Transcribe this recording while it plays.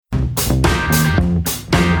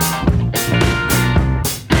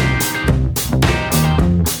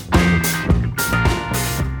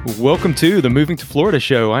Welcome to the Moving to Florida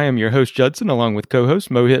show. I am your host, Judson, along with co-host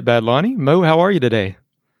Mohit Badlani. Mo, how are you today?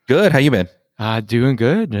 Good. How you been? Doing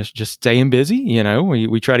good. Just staying busy. You know,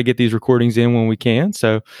 we try to get these recordings in when we can.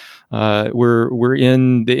 So we're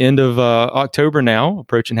in the end of October now,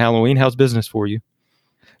 approaching Halloween. How's business for you?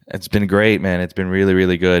 It's been great, man. It's been really,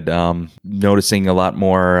 really good. Noticing a lot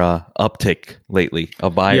more uptick lately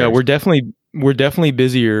of buyers. Yeah, we're definitely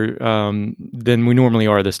busier than we normally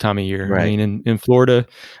are this time of year. Right. I mean, in Florida,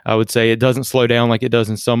 I would say it doesn't slow down like it does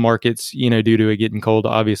in some markets, you know, due to it getting cold.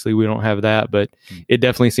 Obviously, we don't have that, but it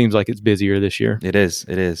definitely seems like it's busier this year. It is.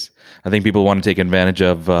 It is. I think people want to take advantage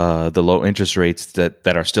of the low interest rates that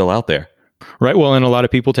are still out there. Right. Well, and a lot of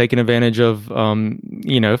people taking advantage of,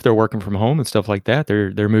 you know, if they're working from home and stuff like that,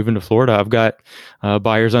 they're moving to Florida. I've got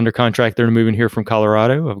buyers under contract that are moving here from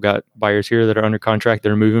Colorado. I've got buyers here that are under contract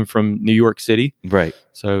that are moving from New York City. Right.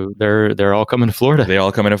 So they're all coming to Florida. They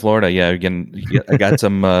all come into Florida. Yeah. Again, I got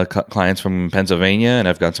some clients from Pennsylvania, and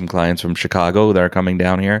I've got some clients from Chicago that are coming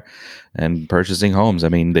down here and purchasing homes. I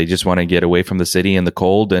mean, they just want to get away from the city and the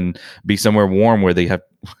cold and be somewhere warm where they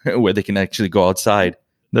can actually go outside.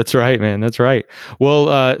 That's right, man. That's right.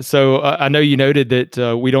 Well, so I know you noted that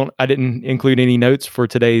I didn't include any notes for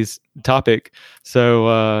today's topic. So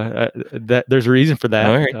that there's a reason for that.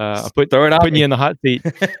 All right. Putting you in the hot seat,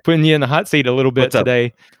 putting you in the hot seat a little bit What's up?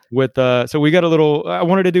 today. So we got I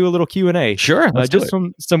wanted to do a little Q&A. Sure. Let's do just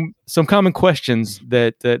it. some common questions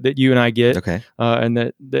that you and I get. Okay. And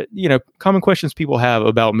that you know, common questions people have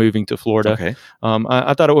about moving to Florida. Okay.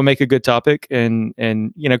 I thought it would make a good topic and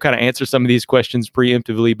you know, kind of answer some of these questions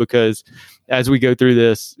preemptively, because as we go through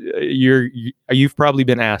this, you've probably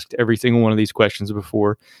been asked every single one of these questions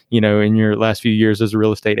before, you know, in your last few years as a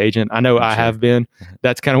real estate agent. I know I have been.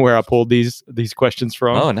 That's kind of where I pulled these questions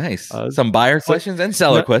from. Oh, nice. Some buyer questions and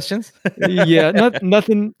seller questions. Yeah,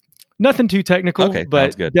 nothing too technical, Okay,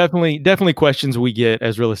 but sounds good. definitely questions we get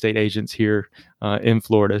as real estate agents here in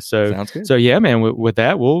Florida. So Sounds good. So yeah, man. With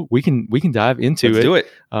that, we can dive into Let's it. do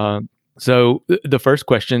it. So the first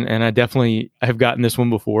question, and I definitely have gotten this one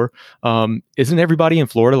before. Isn't everybody in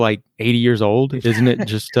Florida like 80 years old? Isn't it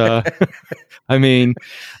just? I mean,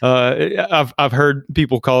 I've heard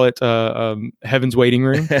people call it heaven's waiting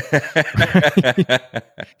room.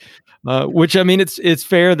 Which, I mean, it's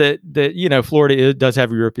fair that you know, Florida does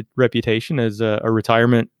have a reputation as a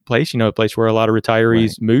retirement place, you know, a place where a lot of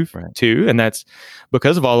retirees move to, and that's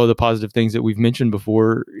because of all of the positive things that we've mentioned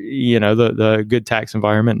before, you know, the good tax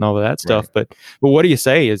environment and all of that stuff. Right. But what do you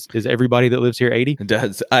say? Is everybody that lives here 80?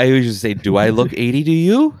 I usually say, do I look 80 to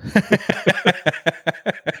you?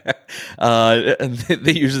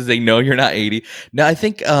 They usually say, no, you're not 80. No, I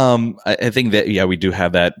think that, yeah, we do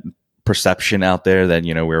have that perception out there that,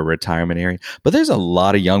 you know, we're a retirement area, but there's a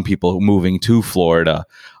lot of young people moving to Florida.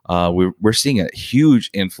 We're seeing a huge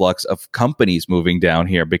influx of companies moving down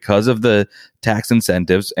here because of the tax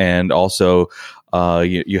incentives, and also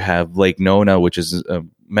you have Lake Nona, which is a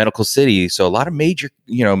medical city, so a lot of major,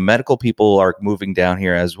 you know, medical people are moving down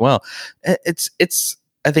here as well. It's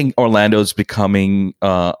I think Orlando's becoming,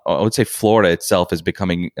 I would say Florida itself is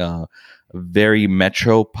becoming very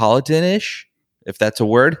metropolitan-ish, if that's a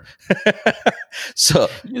word. So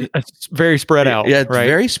it's very spread out. Yeah, it's right?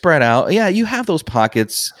 very spread out. Yeah, you have those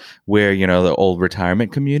pockets where, you know, the old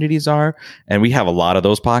retirement communities are, and we have a lot of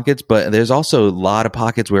those pockets, but there's also a lot of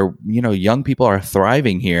pockets where, you know, young people are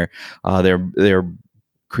thriving here. They're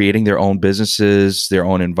creating their own businesses, their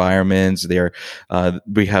own environments.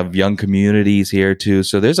 We have young communities here too.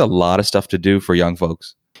 So there's a lot of stuff to do for young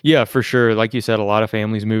folks. Yeah, for sure. Like you said, a lot of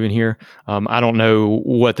families moving here. I don't know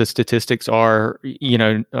what the statistics are, you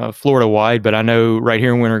know, Florida wide, but I know right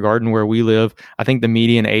here in Winter Garden where we live, I think the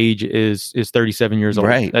median age is 37 years old.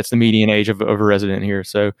 Right. That's the median age of a resident here.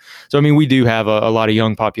 So I mean, we do have a lot of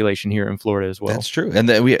young population here in Florida as well. That's true. And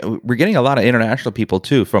we're getting a lot of international people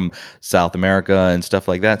too from South America and stuff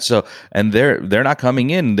like that. So, and they're not coming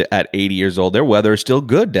in at 80 years old. Their weather is still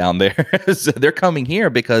good down there. So they're coming here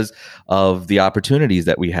because of the opportunities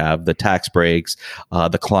that we have, the tax breaks,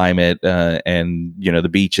 the climate, and, you know, the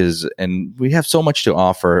beaches. And we have so much to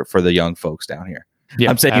offer for the young folks down here. Yeah,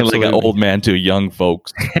 I'm saying absolutely. Like an old man to young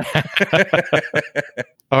folks.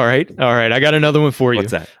 All right. I got another one for you.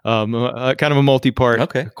 What's that? Kind of a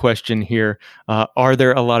multi-part question here. Are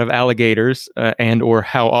there a lot of alligators, and or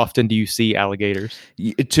how often do you see alligators?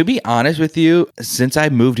 To be honest with you, since I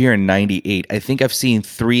moved here in '98, I think I've seen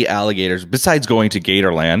 3 alligators besides going to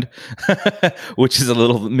Gatorland, which is a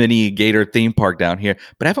little mini gator theme park down here.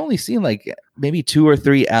 But I've only seen like maybe 2 or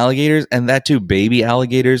 3 alligators, and that too baby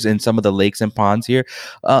alligators in some of the lakes and ponds here.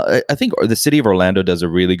 I think the city of Orlando does a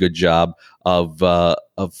really good job of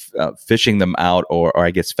fishing them out, or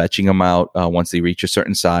I guess fetching them out once they reach a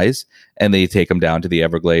certain size, and they take them down to the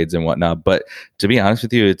Everglades and whatnot. But to be honest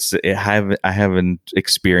with you, I haven't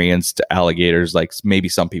experienced alligators like maybe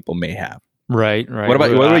some people may have. Right. What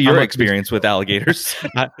about your experience with alligators?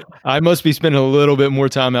 I must be spending a little bit more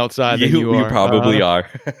time outside than you are. You probably are.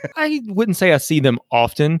 I wouldn't say I see them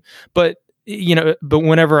often, but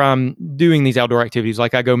whenever I'm doing these outdoor activities,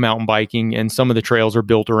 like I go mountain biking, and some of the trails are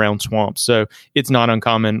built around swamps, so it's not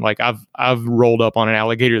uncommon. Like I've rolled up on an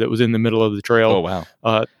alligator that was in the middle of the trail. Oh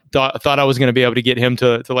wow. Thought I was going to be able to get him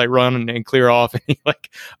to like run and clear off, and he like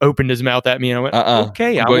opened his mouth at me, and I went,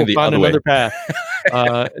 okay, I will find another path.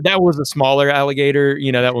 That was a smaller alligator.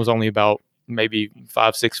 That was only about maybe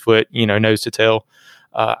 5-6 foot, nose to tail.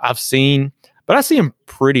 I see them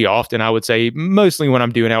pretty often, I would say, mostly when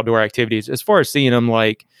I'm doing outdoor activities. As far as seeing them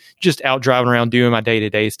like just out driving around doing my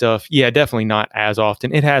day-to-day stuff, yeah, definitely not as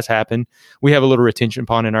often. It has happened. We have a little retention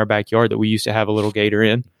pond in our backyard that we used to have a little gator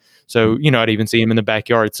in. So, I'd even see him in the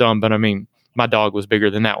backyard some, but I mean, my dog was bigger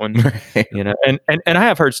than that one, and I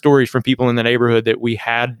have heard stories from people in the neighborhood that we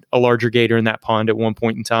had a larger gator in that pond at one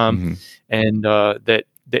point in time. And that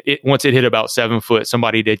once it hit about 7 foot,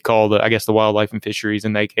 somebody did call the Wildlife and Fisheries,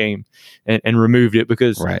 and they came and removed it,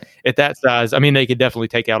 because at that size, I mean, they could definitely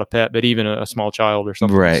take out a pet, but even a small child or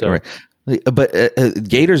something. Right. But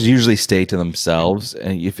gators usually stay to themselves,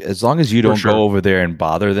 and as long as you don't go over there and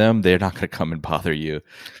bother them, they're not going to come and bother you.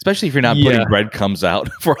 Especially if you're not putting breadcrumbs out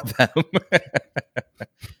for them.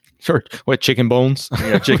 Sure. What, chicken bones?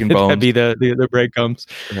 Yeah, chicken bones. That'd be the breadcrumbs.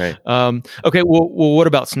 Right. Okay. Well, what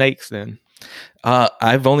about snakes then?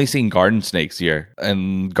 I've only seen garden snakes here,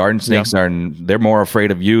 and garden snakes they're more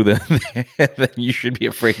afraid of you than you should be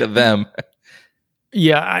afraid of them.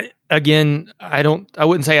 Yeah. I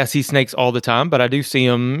wouldn't say I see snakes all the time, but I do see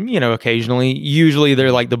them, occasionally. Usually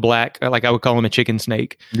they're like the black, like I would call them a chicken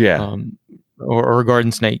snake. Yeah. Or a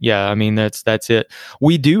garden snake. Yeah. I mean, that's it.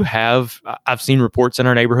 We do I've sseen reports in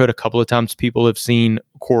our neighborhood a couple of times. People have seen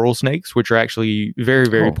coral snakes, which are actually very,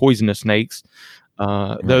 very poisonous snakes.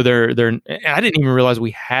 Though I didn't even realize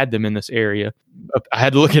we had them in this area. I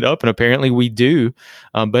had to look it up, and apparently we do.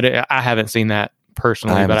 But I haven't seen that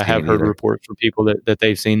personally, but I have heard reports from people that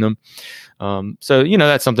they've seen them. So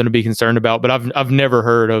that's something to be concerned about. But I've never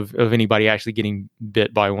heard of anybody actually getting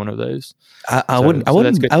bit by one of those. I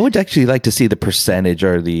would actually like to see the percentage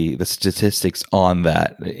or the statistics on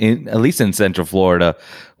that. At least in Central Florida,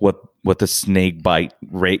 what the snake bite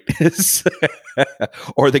rate is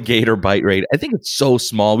or the gator bite rate. I think it's so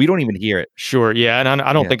small we don't even hear it. Sure, yeah, and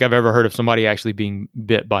I don't think I've ever heard of somebody actually being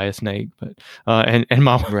bit by a snake. But and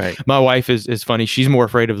my wife is funny. She's more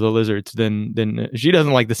afraid of the lizards than she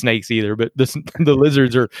doesn't like the snakes either. But the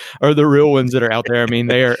lizards are the real ones that are out there. I mean,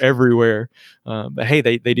 they are everywhere. But hey,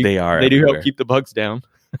 they do help keep the bugs down.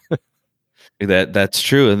 That's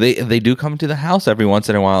true. They do come to the house every once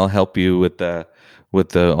in a while, help you with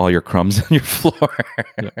all your crumbs on your floor.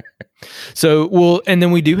 Yeah. So, and then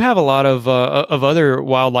we do have a lot of other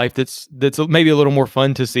wildlife that's maybe a little more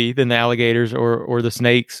fun to see than the alligators or the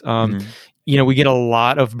snakes. We get a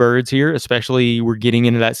lot of birds here, especially we're getting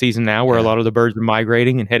into that season now where a lot of the birds are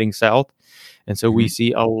migrating and heading south. And so we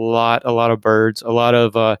see a lot of birds, a lot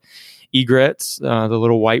of egrets, the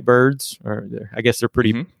little white birds, or I guess they're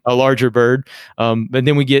pretty a larger bird. But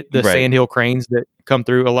then we get the sandhill cranes that come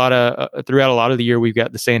through throughout a lot of the year. We've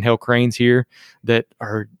got the sandhill cranes here that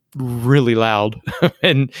are really loud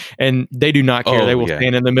and they do not care. They will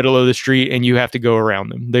stand in the middle of the street and you have to go around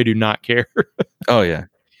them. They do not care. Oh yeah.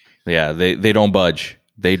 Yeah. They don't budge.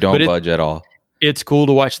 They don't budge at all. It's cool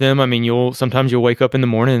to watch them. I mean, sometimes you'll wake up in the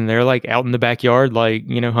morning and they're like out in the backyard, like,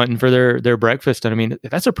 hunting for their breakfast. And I mean,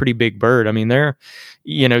 that's a pretty big bird. I mean, they're,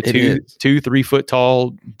 2-3 foot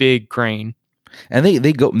tall, big crane. And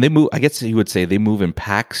they move, I guess you would say they move in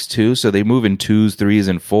packs too. So they move in 2s, 3s,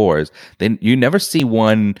 and 4s. Then you never see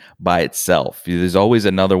one by itself. There's always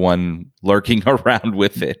another one lurking around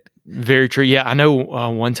with it. Very true. Yeah, I know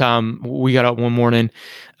one time we got up one morning,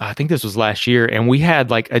 I think this was last year, and we had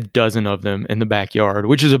like a dozen of them in the backyard,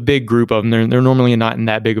 which is a big group of them. They're normally not in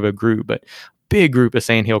that big of a group, but big group of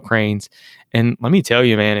sandhill cranes. And let me tell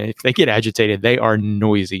you, man, if they get agitated, they are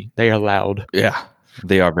noisy. They are loud. Yeah,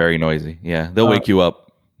 they are very noisy. Yeah, they'll wake you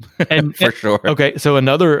up. And for sure. Okay, so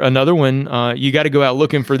another one. You got to go out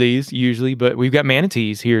looking for these usually, but we've got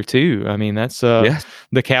manatees here too. I mean, that's the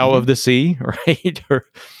cow of the sea, right?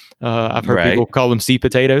 I've heard Right. people call them sea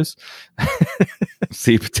potatoes.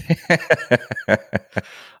 See,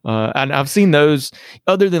 And I've seen those.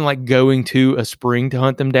 Other than like going to a spring to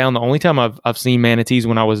hunt them down, the only time I've seen manatees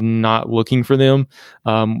when I was not looking for them,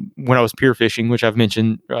 when I was pier fishing, which I've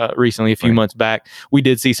mentioned recently a few Right. months back, we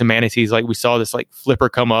did see some manatees. Like we saw this like flipper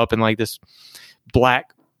come up and like this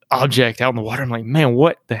black object out in the water. I'm like, man,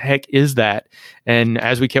 what the heck is that? And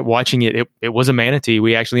as we kept watching it, it was a manatee.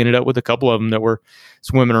 We actually ended up with a couple of them that were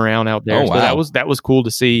swimming around out there. Oh, So wow. that was cool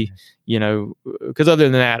to see, you know, because other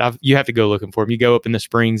than that, you have to go looking for them. You go up in the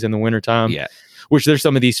springs in the wintertime, Yeah. which there's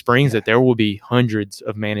some of these springs that there will be hundreds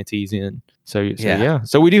of manatees in. So Yeah. yeah.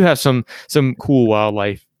 So we do have some cool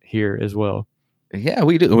wildlife here as well. Yeah,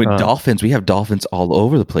 we do. With dolphins, we have dolphins all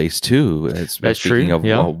over the place too. That's Speaking true. of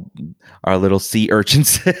Yeah. our little sea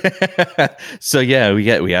urchins. So yeah,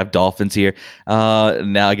 we have dolphins here.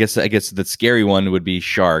 Now I guess the scary one would be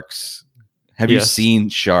sharks. Have you Yes. seen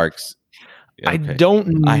sharks? I Okay. don't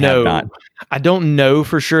know. I have not. I don't know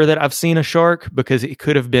for sure that I've seen a shark because it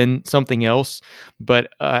could have been something else. But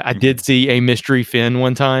I did see a mystery fin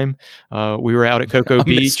one time. We were out at Cocoa A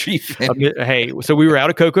Beach. mystery fin. Hey, so we were out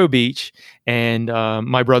at Cocoa Beach, and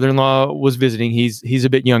my brother-in-law was visiting. He's a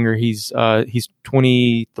bit younger. He's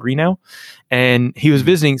 23 now, and he was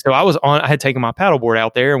visiting. So I had taken my paddleboard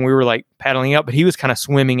out there, and we were like paddling out, but he was kind of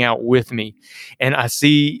swimming out with me. And I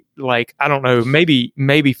see, like, I don't know, maybe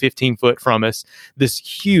 15 foot from us, this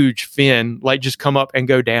huge fin like just come up and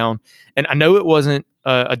go down. And I know it wasn't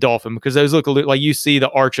a dolphin because those look like you see the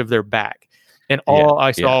arch of their back, and all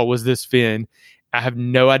I saw was this fin. I have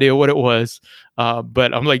no idea what it was,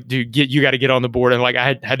 but I'm like, dude, you got to get on the board. And like,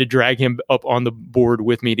 I had to drag him up on the board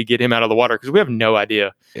with me to get him out of the water because we have no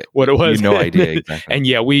idea what it was. No idea exactly. And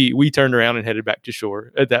yeah, we turned around and headed back to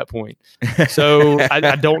shore at that point. So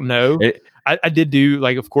I don't know. I did do,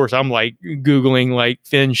 like, of course, I'm like Googling like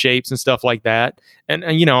fin shapes and stuff like that.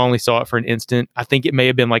 And you know, I only saw it for an instant. I think it may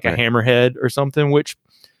have been like a hammerhead or something, which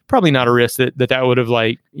probably not a risk that would have,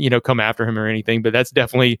 like, you know, come after him or anything. But that's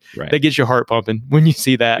definitely, that gets your heart pumping when you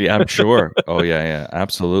see that. Yeah, I'm sure. Oh yeah.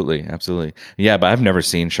 Absolutely. Yeah, but I've never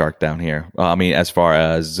seen shark down here. I mean, as far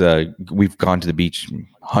as we've gone to the beach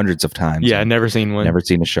hundreds of times. Yeah, never seen one. Never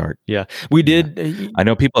seen a shark. Yeah, we did. I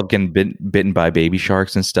know people have been bitten by baby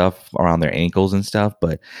sharks and stuff around their ankles and stuff,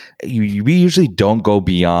 but we usually don't go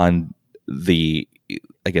beyond the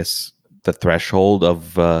threshold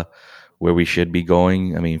of where we should be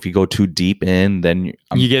going. I mean, if you go too deep in, then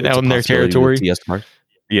you get out in their territory.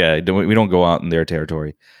 Yeah, we don't go out in their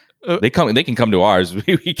territory. They can come to ours.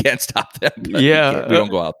 We can't stop them. Yeah, we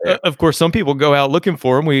don't go out there. Of course, some people go out looking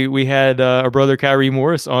for them. We had our brother Kyrie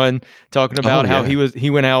Morris on talking about how he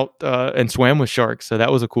went out and swam with sharks. So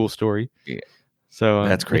that was a cool story. Yeah. So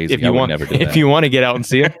that's crazy. If you want to get out and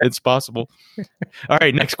see it, it's possible. All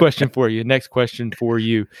right, next question for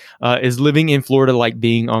you. Is living in Florida like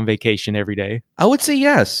being on vacation every day? I would say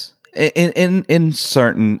yes, in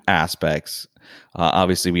certain aspects.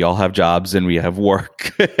 Obviously, we all have jobs and we have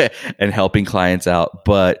work and helping clients out,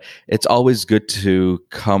 but it's always good to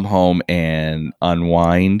come home and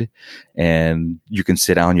unwind, and you can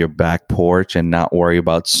sit on your back porch and not worry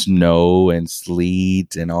about snow and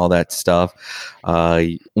sleet and all that stuff.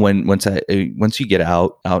 Once you get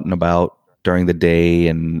out and about during the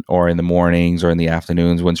day or in the mornings or in the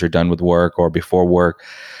afternoons, once you're done with work or before work,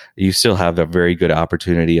 you still have a very good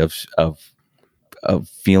opportunity of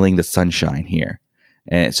feeling the sunshine here.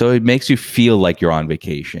 And so it makes you feel like you're on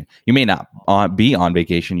vacation. You may not be on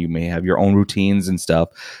vacation. You may have your own routines and stuff,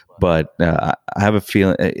 but I have a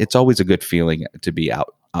feeling it's always a good feeling to be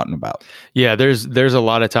out and about. Yeah, there's a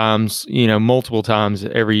lot of times, you know, multiple times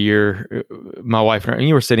every year, my wife and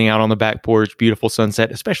you were sitting out on the back porch, beautiful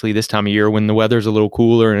sunset, especially this time of year when the weather's a little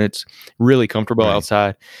cooler and it's really comfortable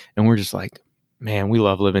outside. And we're just like, man, we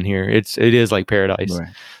love living here. It is like paradise. Right.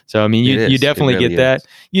 So, I mean, you definitely really get that.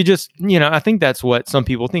 You just, you know, I think that's what some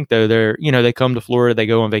people think though. They come to Florida, they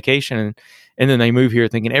go on vacation and then they move here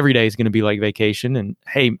thinking every day is going to be like vacation. And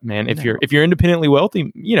hey, man, if you're independently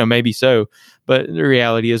wealthy, you know, maybe so. But the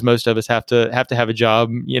reality is most of us have to have a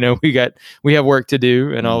job. You know, we have work to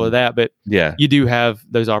do and all of that. But yeah, you do have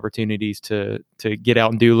those opportunities to get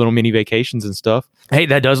out and do little mini vacations and stuff. Hey,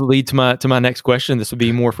 that does lead to my next question. This would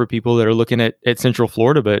be more for people that are looking at Central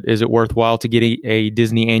Florida, but is it worthwhile to get a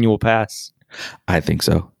Disney annual pass? I think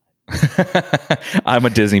so. I'm a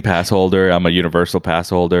Disney pass holder. I'm a Universal pass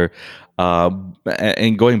holder.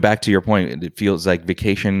 And going back to your point, it feels like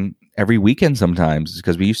vacation every weekend sometimes,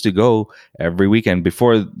 because we used to go every weekend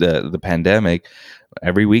before the pandemic.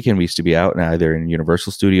 every weekend we used to be out either in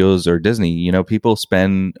Universal Studios or Disney. You know, people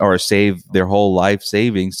spend or save their whole life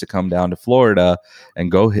savings to come down to Florida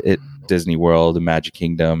and go hit Disney World and Magic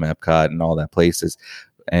Kingdom, Epcot, and all that places.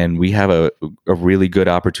 And we have a really good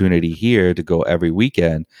opportunity here to go every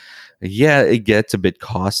weekend. Yeah, it gets a bit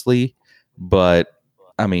costly, but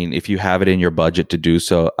I mean, if you have it in your budget to do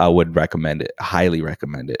so, I would recommend it. Highly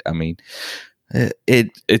recommend it. I mean,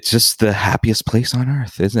 it's just the happiest place on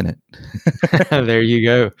earth, isn't it? There you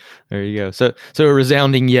go. There you go. So a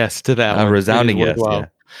resounding yes to that. A resounding yes. Yeah.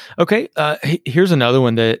 Okay. Here's another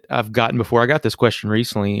one that I've gotten before. I got this question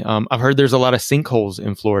recently. I've heard there's a lot of sinkholes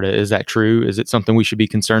in Florida. Is that true? Is it something we should be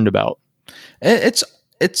concerned about? It's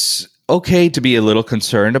okay to be a little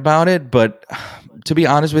concerned about it, but to be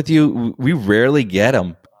honest with you, we rarely get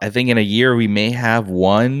them. I think in a year we may have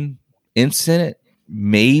one incident,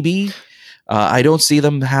 maybe. I don't see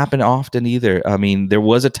them happen often either. I mean, there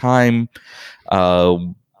was a time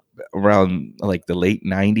around like the late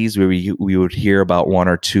 90s where we would hear about one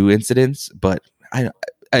or two incidents, but I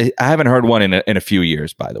haven't heard one in a few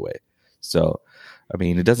years, by the way. So, I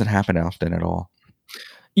mean, it doesn't happen often at all.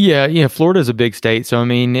 Yeah, Florida is a big state, so I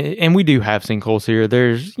mean, and we do have sinkholes here.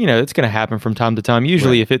 There's, it's going to happen from time to time.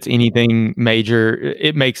 Usually, right. If it's anything major,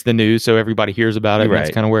 it makes the news, so everybody hears about it. Right.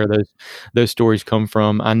 That's kind of where those stories come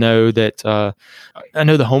from. I know that the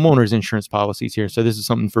homeowners insurance policies here. So this is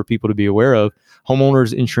something for people to be aware of.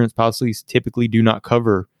 Homeowners insurance policies typically do not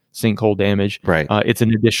cover sinkhole damage. Right. It's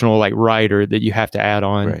an additional like rider that you have to add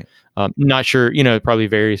on. Right. Not sure. It probably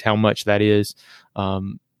varies how much that is.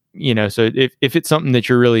 So if it's something that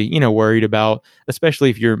you're really, worried about, especially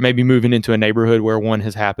if you're maybe moving into a neighborhood where one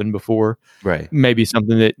has happened before, right? Maybe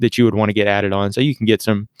something that you would want to get added on, so you can get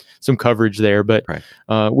some coverage there. But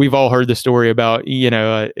right. We've all heard the story about,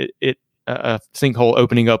 a sinkhole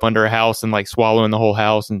opening up under a house and like swallowing the whole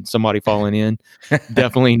house and somebody falling in.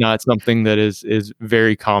 Definitely not something that is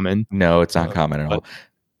very common. No, it's not common at all.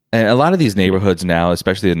 And a lot of these neighborhoods now,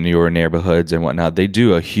 especially the newer neighborhoods and whatnot, they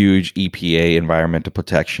do a huge EPA environmental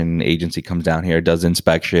protection agency comes down here, does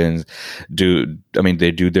inspections,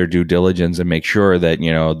 they do their due diligence and make sure that,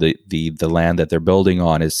 the land that they're building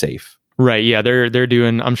on is safe. Right. Yeah. They're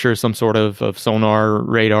doing, I'm sure, some sort of sonar,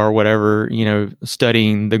 radar, whatever,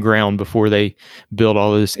 studying the ground before they build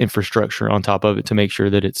all this infrastructure on top of it to make sure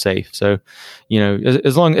that it's safe. So,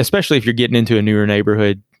 especially if you're getting into a newer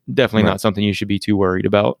neighborhood, definitely not something you should be too worried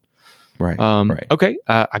about. Right. Right. Okay.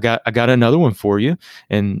 I got another one for you,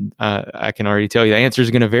 and I can already tell you the answer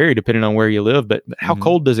is going to vary depending on where you live. But how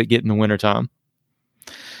cold does it get in the wintertime?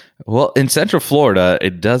 Well, in Central Florida,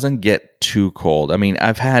 it doesn't get too cold. I mean,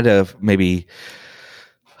 I've had I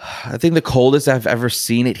think the coldest I've ever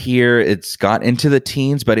seen it here, it's got into the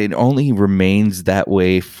teens, but it only remains that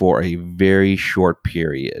way for a very short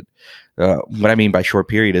period. What I mean by short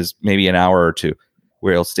period is maybe an hour or two,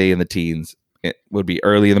 where it'll stay in the teens. It would be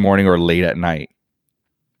early in the morning or late at night.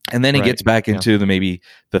 And then it gets back into maybe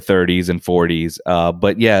the 30s and 40s.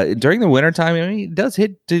 But yeah, during the wintertime, it does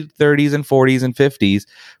hit to 30s and 40s and 50s.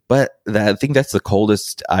 But I think that's the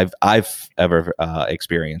coldest I've ever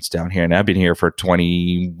experienced down here. And I've been here for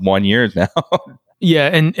 21 years now. Yeah,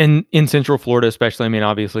 and in Central Florida especially, I mean,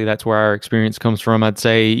 obviously that's where our experience comes from. I'd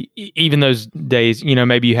say even those days,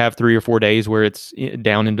 maybe you have 3 or 4 days where it's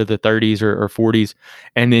down into the 30s or 40s,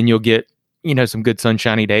 and then you'll get, some good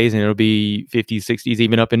sunshiny days and it'll be 50s, 60s,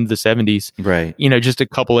 even up into the 70s. Right. Just a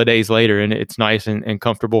couple of days later, and it's nice and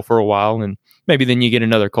comfortable for a while, and maybe then you get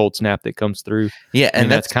another cold snap that comes through. Yeah, and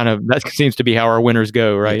that seems to be how our winters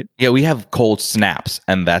go, right? Yeah, we have cold snaps,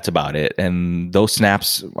 and that's about it. And those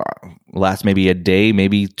snaps last maybe a day,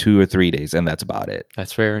 maybe 2 or 3 days, and that's about it.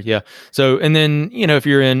 That's fair, yeah. So, and then, if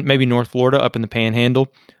you're in maybe North Florida, up in the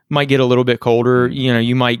Panhandle, might get a little bit colder.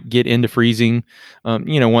 You might get into freezing,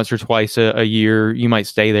 once or twice a year. You might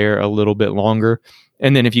stay there a little bit longer.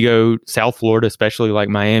 And then if you go South Florida, especially like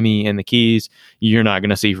Miami and the Keys, you're not going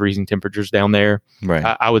to see freezing temperatures down there. Right.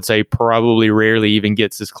 I would say probably rarely even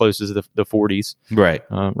gets as close as the 40s. Right.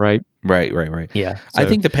 Right. Right. Yeah. So. I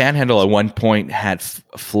think the Panhandle at one point had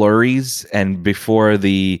flurries, and before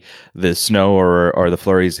the snow or the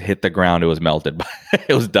flurries hit the ground, it was melted.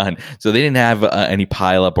 It was done. So they didn't have any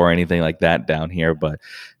pileup or anything like that down here. But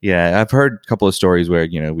yeah, I've heard a couple of stories where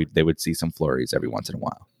they would see some flurries every once in a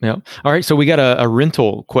while. Yeah. All right. So we got a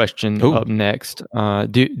rental question up next.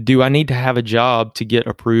 Do I need to have a job to get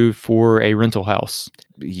approved for a rental house?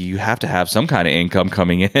 You have to have some kind of income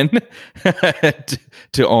coming in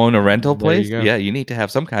to own a rental place. Yeah, you need to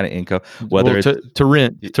have some kind of income. Whether it's to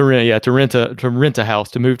rent a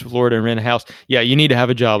house, to move to Florida and rent a house. Yeah, you need to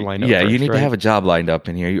have a job lined up. Yeah, you need to have a job lined up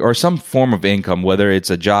in here, or some form of income, whether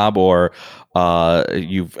it's a job or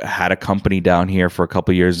you've had a company down here for a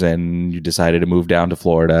couple of years and you decided to move down to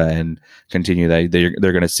Florida and continue that,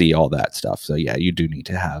 they're going to see all that stuff. So yeah, you do need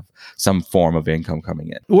to have some form of income coming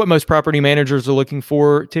in. What most property managers are looking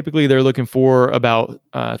for, typically they're looking for about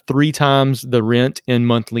 3 times the rent in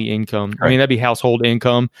monthly income. Right. I mean, that'd be household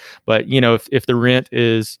income, but if the rent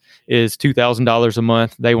is $2,000 a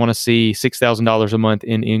month, they want to see $6,000 a month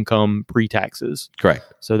in income pre-taxes. Correct.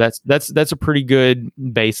 So that's a pretty good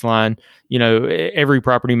baseline. Every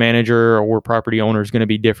property manager or property owner is going to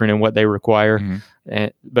be different in what they require. Mm-hmm.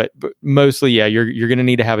 But mostly, yeah, you're going to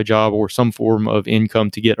need to have a job or some form of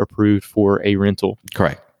income to get approved for a rental.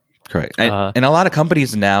 Correct. And a lot of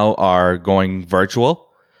companies now are going virtual.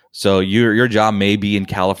 So your job may be in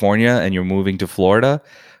California and you're moving to Florida.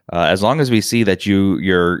 As long as we see that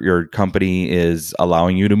your company is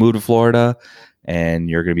allowing you to move to Florida and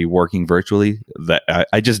you're going to be working virtually, that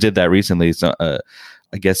I just did that recently. So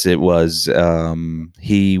I guess it was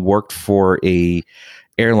he worked for a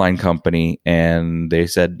airline company and they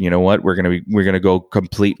said, you know what, we're gonna go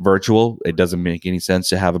complete virtual. It doesn't make any sense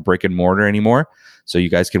to have a brick and mortar anymore. So you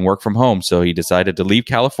guys can work from home. So he decided to leave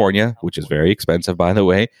California, which is very expensive, by the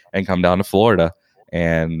way, and come down to Florida.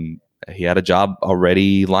 And he had a job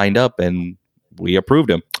already lined up and we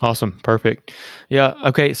approved him. Awesome. Perfect. Yeah.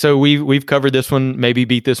 Okay. So we've covered this one, maybe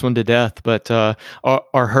beat this one to death, but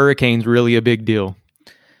are hurricanes really a big deal?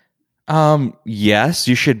 Yes,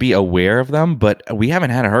 you should be aware of them, but we haven't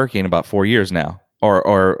had a hurricane in about 4 years now,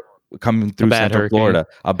 or coming through Central Florida,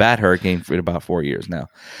 a bad hurricane for about 4 years now.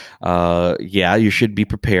 Yeah, you should be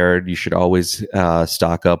prepared. You should always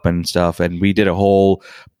stock up and stuff. And we did a whole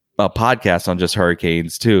podcast on just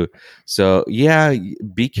hurricanes too. So yeah,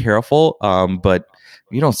 be careful. But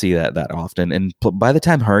you don't see that often. And by the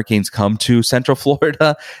time hurricanes come to Central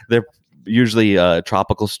Florida, they're usually a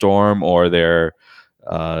tropical storm or they're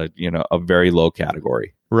a very low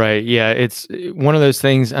category. Right. Yeah. It's one of those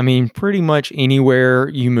things. I mean, pretty much anywhere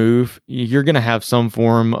you move, you're going to have some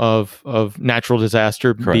form of natural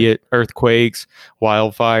disaster, Correct. Be it earthquakes,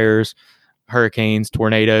 wildfires, hurricanes,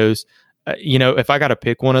 tornadoes. If I got to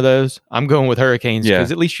pick one of those, I'm going with hurricanes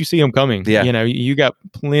because at least you see them coming. Yeah. You got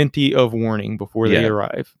plenty of warning before they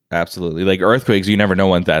arrive. Absolutely. Like earthquakes, you never know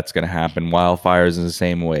when that's going to happen. Wildfires is the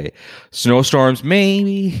same way. Snowstorms,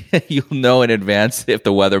 maybe you'll know in advance if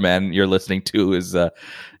the weatherman you're listening to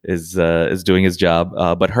is doing his job.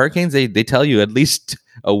 But hurricanes, they tell you at least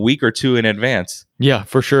a week or two in advance. Yeah,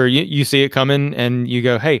 for sure. You see it coming and you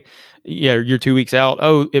go, hey, yeah, you're 2 weeks out.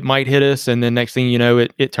 Oh, it might hit us. And then next thing you know,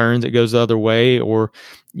 it turns, it goes the other way. Or,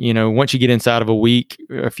 once you get inside of a week,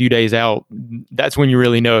 a few days out, that's when you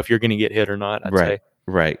really know if you're going to get hit or not, I'd say.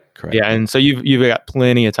 Right. Correct. Yeah. And so you've got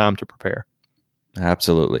plenty of time to prepare.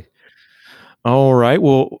 Absolutely. All right.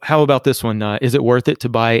 Well, how about this one? Is it worth it to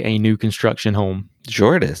buy a new construction home?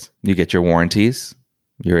 Sure it is. You get your warranties.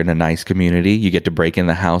 You're in a nice community. You get to break in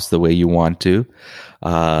the house the way you want to.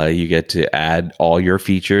 You get to add all your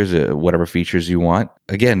features, whatever features you want.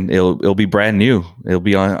 Again, it'll be brand new. It'll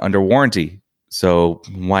be under warranty. So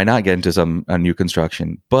why not get into a new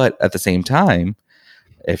construction? But at the same time,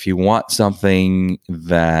 if you want something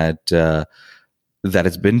that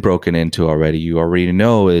has been broken into already, you already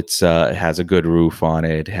know it has a good roof on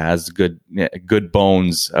it, has good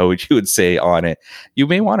bones, which you would say on it. You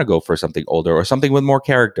may want to go for something older or something with more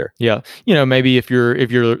character. Yeah, maybe if you're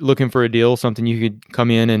looking for a deal, something you could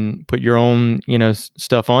come in and put your own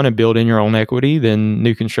stuff on and build in your own equity, then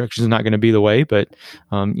new construction is not going to be the way. But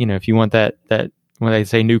if you want that when they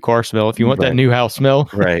say new car smell, if you want that new house smell,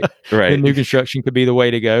 right, then new construction could be the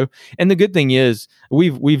way to go. And the good thing is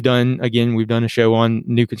we've done a show on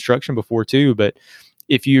new construction before too, but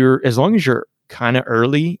as long as you're kind of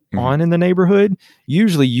early on in the neighborhood,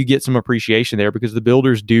 usually you get some appreciation there because the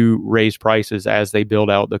builders do raise prices as they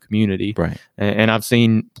build out the community. Right. And I've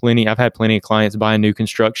had plenty of clients buying new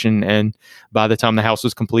construction, and by the time the house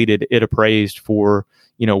was completed, it appraised for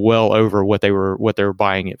well over what they were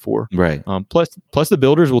buying it for. Right. Plus the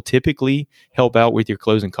builders will typically help out with your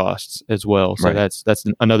closing costs as well. So that's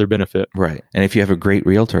another benefit. Right. And if you have a great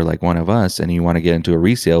realtor like one of us and you want to get into a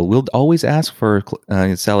resale, we'll always ask for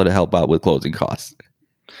a seller to help out with closing costs.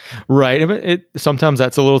 Right. Sometimes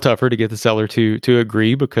that's a little tougher to get the seller to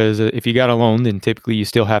agree, because if you got a loan, then typically you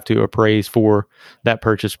still have to appraise for that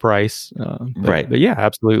purchase price. Right. But yeah,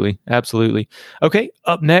 absolutely. Absolutely. Okay.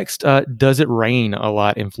 Up next, does it rain a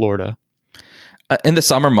lot in Florida? In the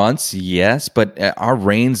summer months, yes, but our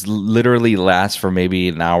rains literally last for maybe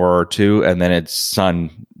an hour or two, and then it's sun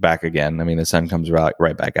back again. I mean, the sun comes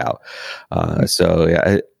right back out. So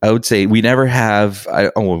yeah, I would say we never have.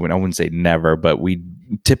 I wouldn't say never, but we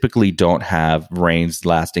typically don't have rains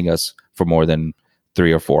lasting us for more than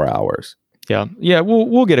 3 or 4 hours. Yeah.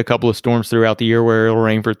 We'll get a couple of storms throughout the year where it'll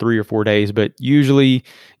rain for 3 or 4 days, but usually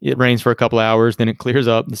it rains for a couple of hours, then it clears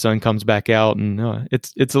up, the sun comes back out, and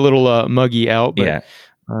it's a little muggy out, but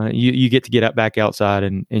you get to get back outside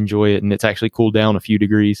and enjoy it, and it's actually cooled down a few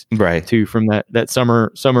degrees, right, too, from that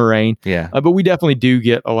summer rain. Yeah, but we definitely do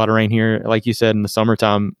get a lot of rain here, like you said, in the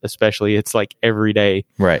summertime, especially. It's like every day,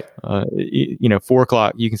 right? 4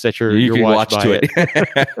 o'clock, you can set your watch by to it.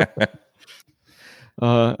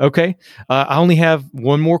 Okay. I only have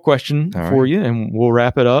one more question for you, and we'll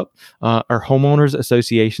wrap it up. Are homeowners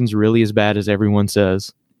associations really as bad as everyone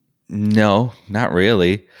says? No, not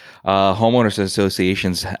really. Homeowners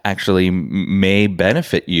associations actually may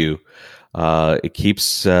benefit you. It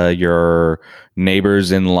keeps your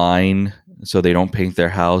neighbors in line so they don't paint their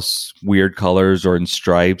house weird colors or in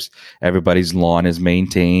stripes. Everybody's lawn is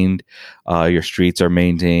maintained. Your streets are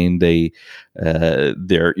maintained. Your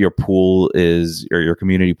pool is, or your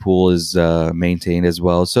community pool is maintained as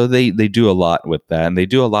well. So they do a lot with that, and they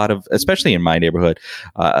do a lot of, especially in my neighborhood,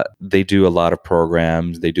 they do a lot of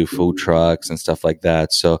programs. They do food trucks and stuff like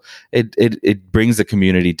that. So it brings the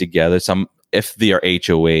community together. If their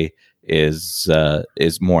HOA is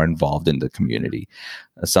more involved in the community.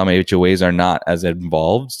 Some HOAs are not as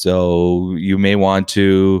involved, so you may want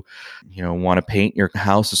to paint your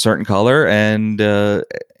house a certain color, and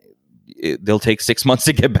they'll take 6 months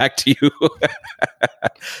to get back to you.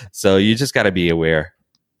 So you just got to be aware.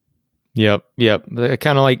 Yep.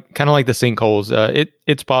 Kind of like the sinkholes.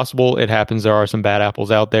 It's possible it happens. There are some bad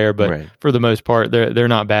apples out there, but for the most part, they're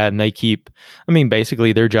not bad, and they keep. I mean,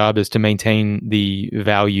 basically, their job is to maintain the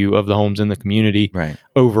value of the homes in the community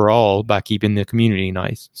overall by keeping the community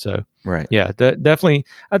nice. So, yeah, definitely,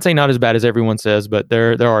 I'd say not as bad as everyone says, but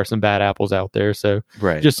there are some bad apples out there. So,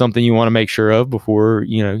 just something you want to make sure of before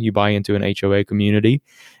you buy into an HOA community.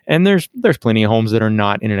 And there's plenty of homes that are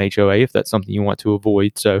not in an HOA if that's something you want to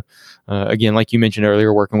avoid. So, again, like you mentioned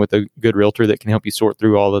earlier, working with a good realtor that can help you sort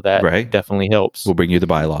through all of that definitely helps. We'll bring you the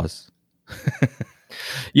bylaws.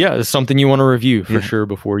 Yeah, it's something you want to review for sure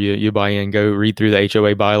before you buy in. Go read through the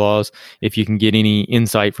HOA bylaws. If you can get any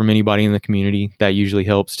insight from anybody in the community, that usually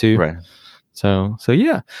helps too. Right. So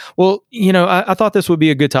yeah. Well, I thought this would be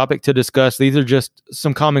a good topic to discuss. These are just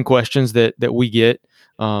some common questions that we get,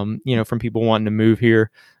 from people wanting to move here.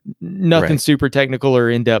 Nothing super technical or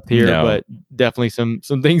in depth here, but definitely some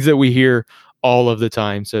things that we hear all of the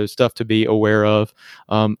time. So stuff to be aware of.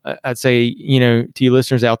 I'd say, to you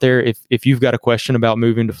listeners out there, if you've got a question about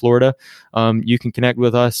moving to Florida, you can connect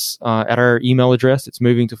with us at our email address. It's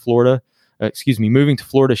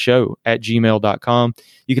movingtofloridashow@gmail.com.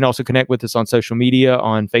 You can also connect with us on social media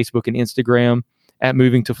on Facebook and Instagram at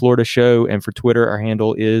Moving to Florida Show. And for Twitter, our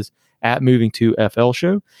handle is at Moving2FL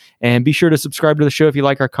Show. And be sure to subscribe to the show if you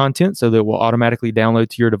like our content so that it will automatically download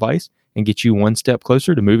to your device and get you one step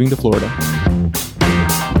closer to moving to Florida.